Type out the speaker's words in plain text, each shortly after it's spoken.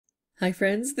Hi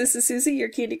friends, this is Suzy, your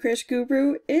Candy Crush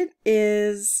guru. It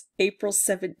is April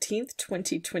 17th,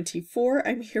 2024.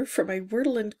 I'm here for my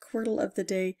Wordle and Quordle of the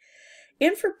day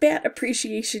and for Bat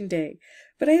Appreciation Day.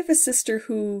 But I have a sister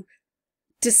who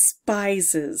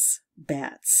despises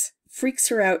bats, freaks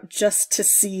her out just to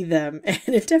see them, and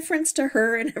in deference to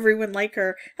her and everyone like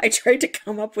her, I tried to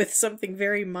come up with something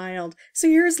very mild. So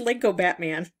here's Lego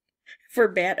Batman for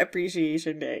Bat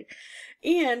Appreciation Day.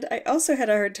 And I also had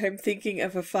a hard time thinking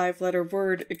of a 5-letter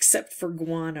word except for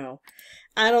guano.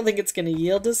 I don't think it's going to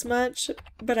yield as much,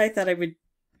 but I thought I would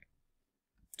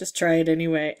just try it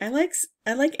anyway. I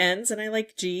like N's and I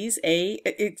like G's.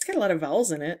 It's got a lot of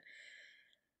vowels in it.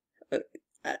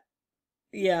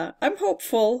 Yeah, I'm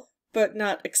hopeful, but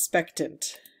not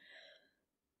expectant.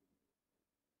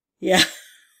 Yeah.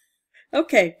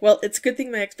 Okay, well, it's a good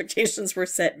thing my expectations were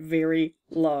set very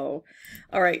low.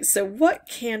 All right, so what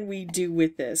can we do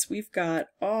with this? We've got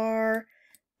R,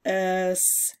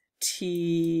 S,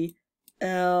 T,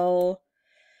 L,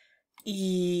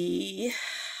 E,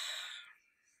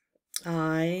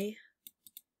 I,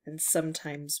 and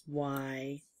sometimes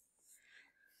Y.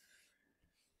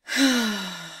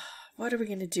 What are we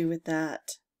going to do with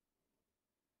that?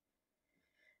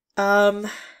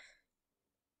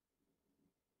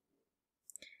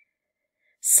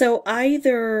 So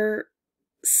either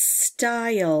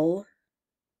style,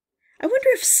 I wonder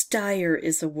if stire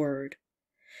is a word.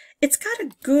 It's got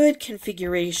a good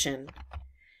configuration,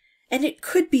 and it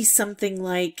could be something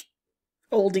like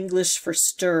Old English for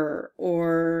stir,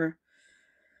 or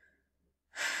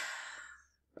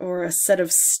a set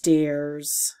of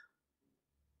stairs,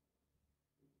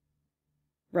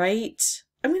 right?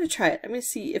 I'm going to try it. I'm going to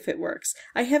see if it works.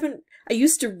 I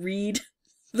used to read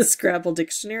the Scrabble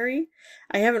dictionary.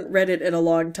 I haven't read it in a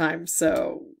long time,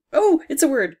 so... Oh, it's a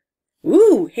word!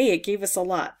 Ooh, hey, it gave us a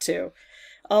lot, too.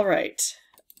 All right.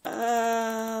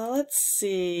 Let's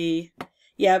see.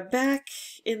 Yeah, back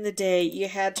in the day, you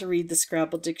had to read the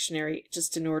Scrabble dictionary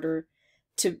just in order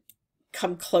to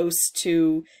come close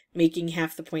to making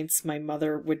half the points my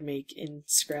mother would make in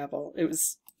Scrabble. It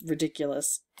was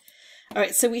ridiculous. All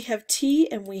right, so we have T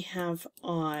and we have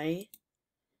I.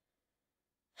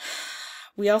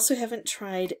 We also haven't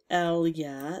tried L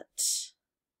yet.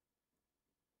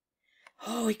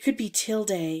 Oh, it could be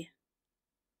tilde.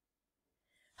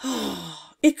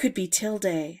 Oh, it could be tilde.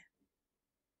 It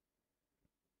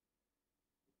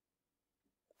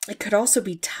could also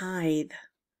be tithe.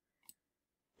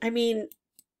 I mean,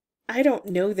 I don't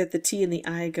know that the T and the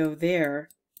I go there,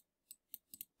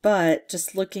 but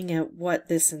just looking at what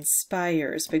this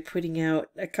inspires by putting out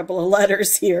a couple of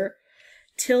letters here.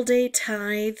 Tilde,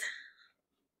 tithe.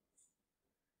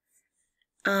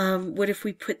 What if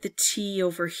we put the T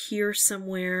over here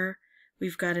somewhere?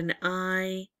 We've got an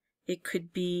I. It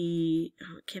could be,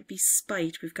 oh, it can't be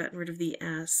spite. We've gotten rid of the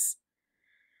S.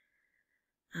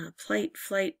 Plight,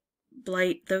 flight,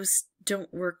 blight, those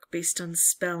don't work based on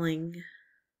spelling.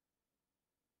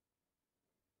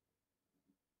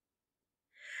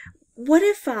 What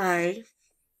if I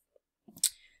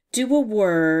do a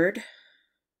word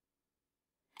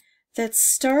that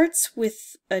starts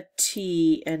with a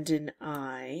T and an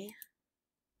I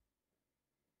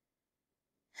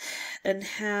and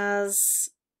has...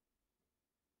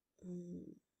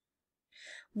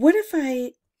 What if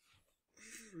I...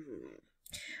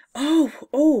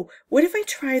 what if I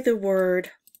try the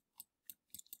word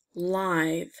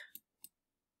live?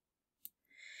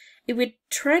 It would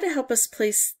try to help us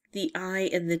place the I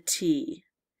and the T,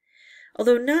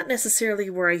 although not necessarily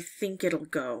where I think it'll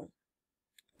go.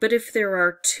 But if there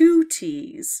are two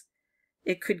T's,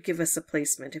 it could give us a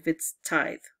placement if it's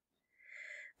tithe.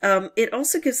 It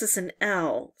also gives us an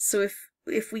L. So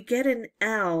if we get an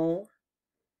L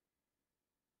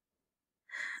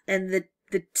and the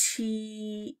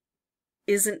T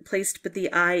isn't placed but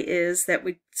the I is, that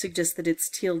would suggest that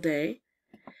it's tilde. It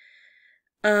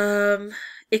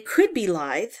could be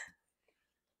lithe.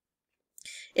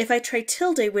 If I try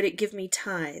tilde, would it give me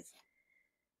tithe?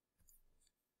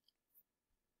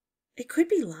 It could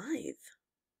be lithe.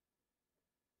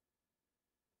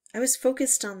 I was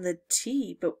focused on the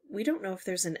T, but we don't know if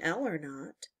there's an L or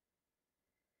not.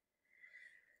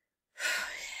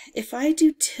 If I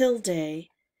do tilde,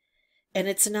 and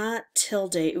it's not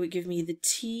tilde, it would give me the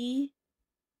T,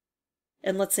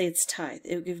 and let's say it's tithe.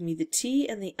 It would give me the T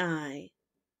and the I.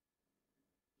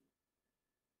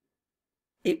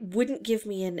 It wouldn't give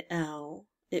me an L.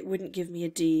 It wouldn't give me a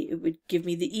D. It would give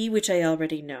me the E, which I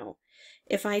already know.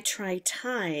 If I try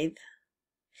tithe,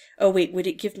 oh wait, would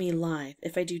it give me live?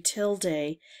 If I do tilde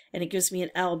and it gives me an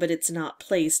L but it's not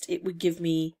placed, it would give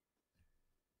me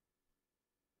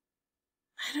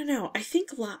I don't know. I think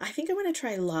I want to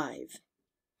try live.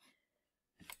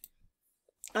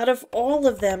 Out of all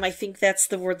of them, I think that's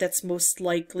the word that's most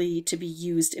likely to be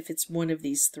used if it's one of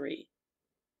these three.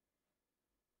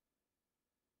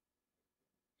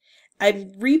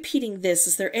 I'm repeating this.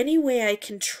 Is there any way I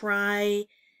can try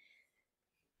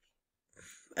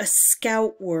a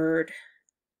scout word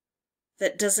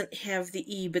that doesn't have the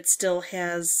E but still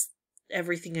has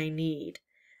everything I need?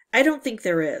 I don't think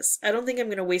there is. I don't think I'm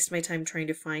going to waste my time trying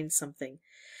to find something.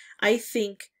 I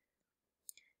think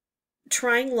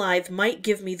trying live might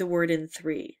give me the word in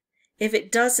 3. If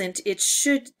it doesn't, it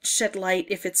should shed light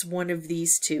if it's one of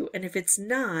these two. And if it's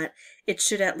not, it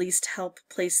should at least help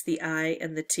place the I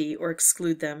and the T or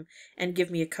exclude them and give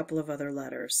me a couple of other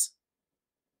letters.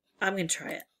 I'm going to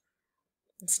try it.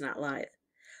 It's not live.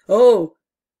 Oh!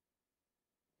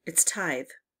 It's tithe.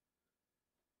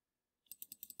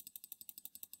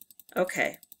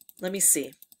 Okay, let me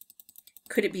see.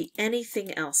 Could it be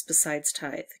anything else besides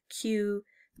tithe? Q,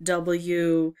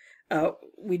 W,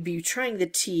 we'd be trying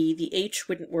the T, the H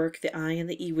wouldn't work, the I and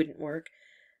the E wouldn't work.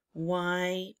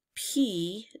 Y,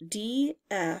 P, D,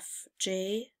 F,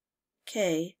 J,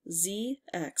 K, Z,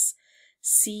 X,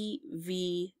 C,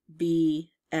 V,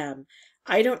 B, M.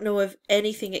 I don't know of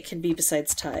anything it can be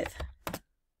besides tithe.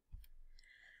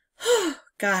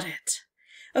 Got it.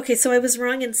 Okay, so I was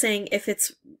wrong in saying if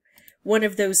it's one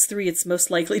of those three, it's most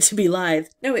likely to be live.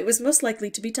 No, it was most likely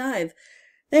to be tithe.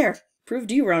 There, proved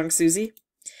you wrong, Suzy.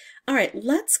 All right,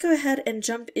 let's go ahead and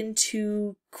jump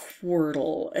into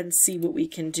Quordle and see what we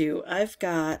can do. I've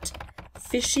got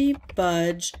Fishy,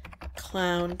 Budge,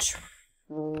 Clown,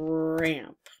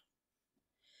 Tramp.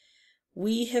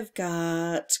 We have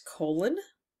got colon?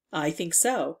 I think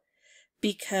so,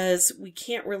 because we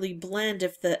can't really blend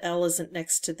if the L isn't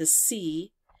next to the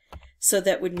C. So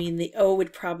that would mean the O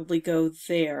would probably go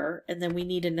there, and then we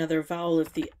need another vowel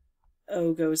if the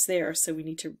O goes there, so we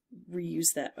need to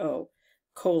reuse that O.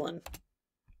 Colon.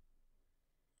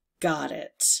 Got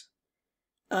it.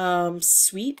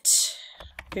 Sweet.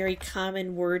 Very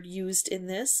common word used in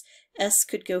this. S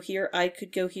could go here, I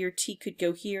could go here, T could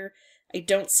go here. I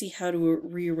don't see how to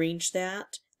rearrange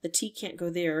that. The T can't go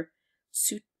there.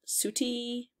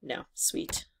 Sooty? No,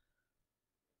 sweet.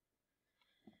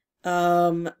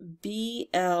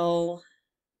 B-L...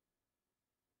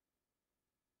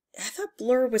 I thought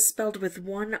blur was spelled with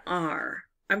one R.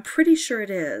 I'm pretty sure it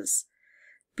is.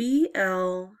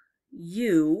 B-L-U,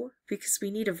 because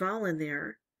we need a vowel in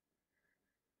there.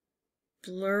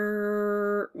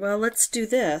 Blur... Well, let's do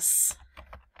this.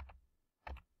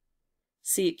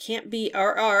 See, it can't be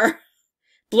R-R.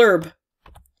 Blurb.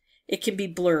 It can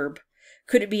be blurb.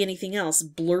 Could it be anything else?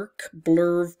 Blurk,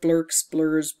 blurv, blurks,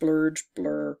 blurs, blurge,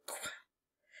 blurk.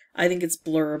 I think it's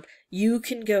blurb. U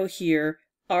can go here,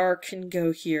 R can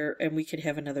go here, and we could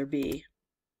have another B.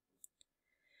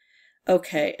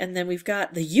 Okay, and then we've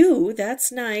got the U.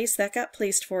 That's nice. That got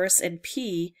placed for us. And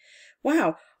P.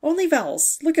 Wow, only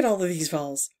vowels. Look at all of these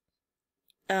vowels.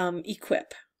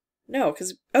 Equip. No,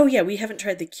 because... Oh, yeah, we haven't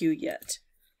tried the Q yet.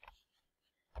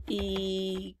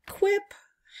 Equip.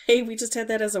 Hey, we just had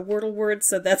that as a Wordle word,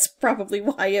 so that's probably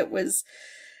why it was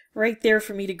right there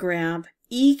for me to grab.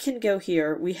 E can go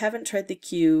here. We haven't tried the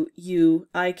Q. U.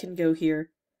 I can go here.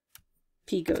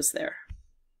 P goes there.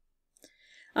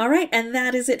 All right, and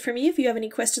that is it for me. If you have any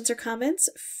questions or comments,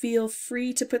 feel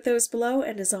free to put those below.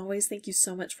 And as always, thank you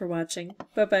so much for watching.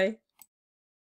 Bye-bye.